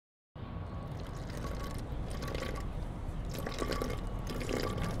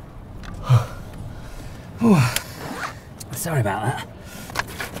Oh, sorry about that.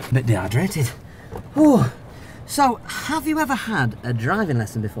 A bit dehydrated. Oh, so have you ever had a driving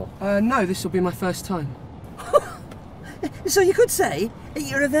lesson before? No, this will be my first time. So you could say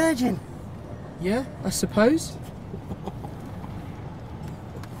you're a virgin. Yeah, I suppose.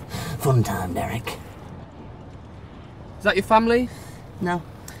 Fun time, Derek. Is that your family? No.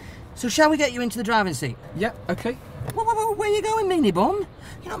 So shall we get you into the driving seat? Yeah, okay. Whoa, where you going, meanie bum?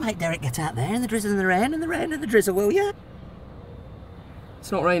 You don't make Derek get out there in the drizzle and the rain and the rain and the drizzle, will you?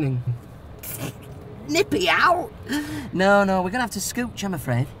 It's not raining. Nippy out! No, we're going to have to scooch, I'm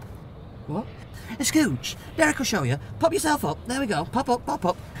afraid. What? A scooch. Derek will show you. Pop yourself up. There we go. Pop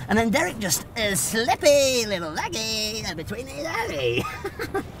up. And then Derek just slippy little leggy between his alley.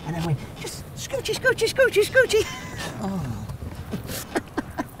 And then we just scoochy. Oh.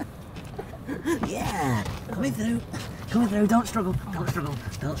 Yeah. Coming through. Don't struggle.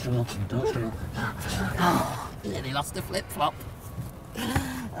 Oh, nearly lost the flip-flop.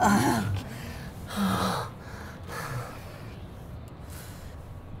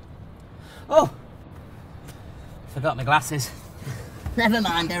 Oh! Forgot my glasses. Never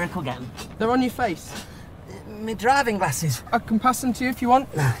mind, Derek will get them. They're on your face. My driving glasses. I can pass them to you if you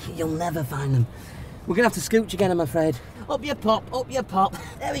want. Nah, you'll never find them. We're going to have to scooch again, I'm afraid. Up you pop.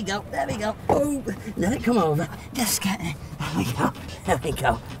 There we go. Oh, let it come over. Just get it.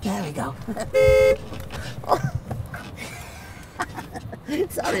 There we go. Oh.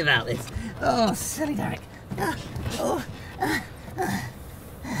 Sorry about this. Oh, silly Derek.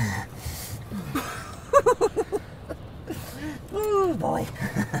 Oh boy.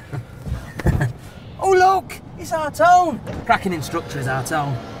 Oh look, it's our Tone. Cracking instructor is our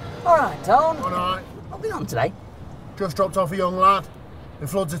Tone. All right, Tone. All right. What have we on today? Just dropped off a young lad. In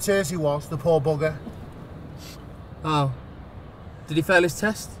floods of tears he was, the poor bugger. Oh. Did he fail his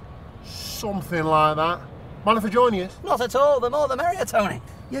test? Something like that. Mind if I join you? Not at all. The more the merrier, Tony.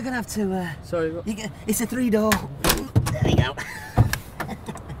 You're gonna have to. Sorry. What? It's a 3-door. There we go.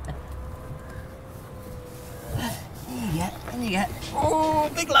 In you get. Oh,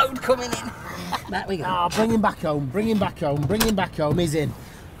 big load coming in. There we go. Ah, bring him back home. He's in.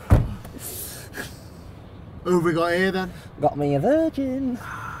 Who have we got here then? Got me a virgin.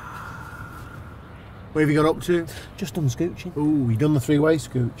 Where have you got up to? Just done scooching. Ooh, you done the 3-way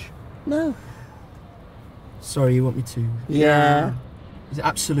scooch? No. Sorry, you want me to? Yeah. Is it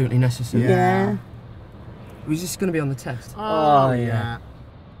absolutely necessary? Yeah. Was this going to be on the test? Oh yeah.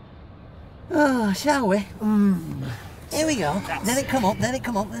 Oh, shall we? Here we go. Let it come up.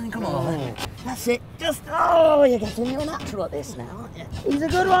 Oh. That's it. You're getting real natural at this now, aren't you? He's a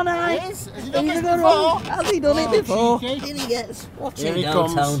good one, eh? Has he He's done this a good before? one. Has he done it before? cheeky. In he gets. Watch Here him he go,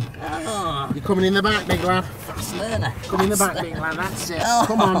 comes. Tone. Oh, You're coming in the back, big lad. fast learner. Come in the back, big lad, that's it. Oh.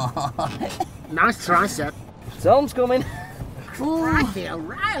 Come on. Nice tricep. Tone's coming. Crikey,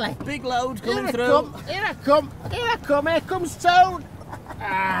 O'Reilly. Big load coming Here through. I come. Here comes Tone.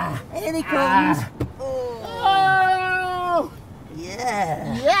 In he comes. Oh,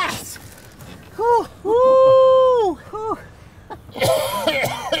 Yeah. yes. Whew. Woo.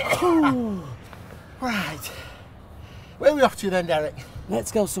 Right. Where are we off to then, Derek?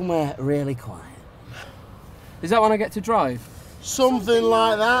 Let's go somewhere really quiet. Is that when I get to drive? Something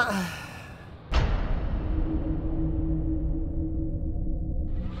like that.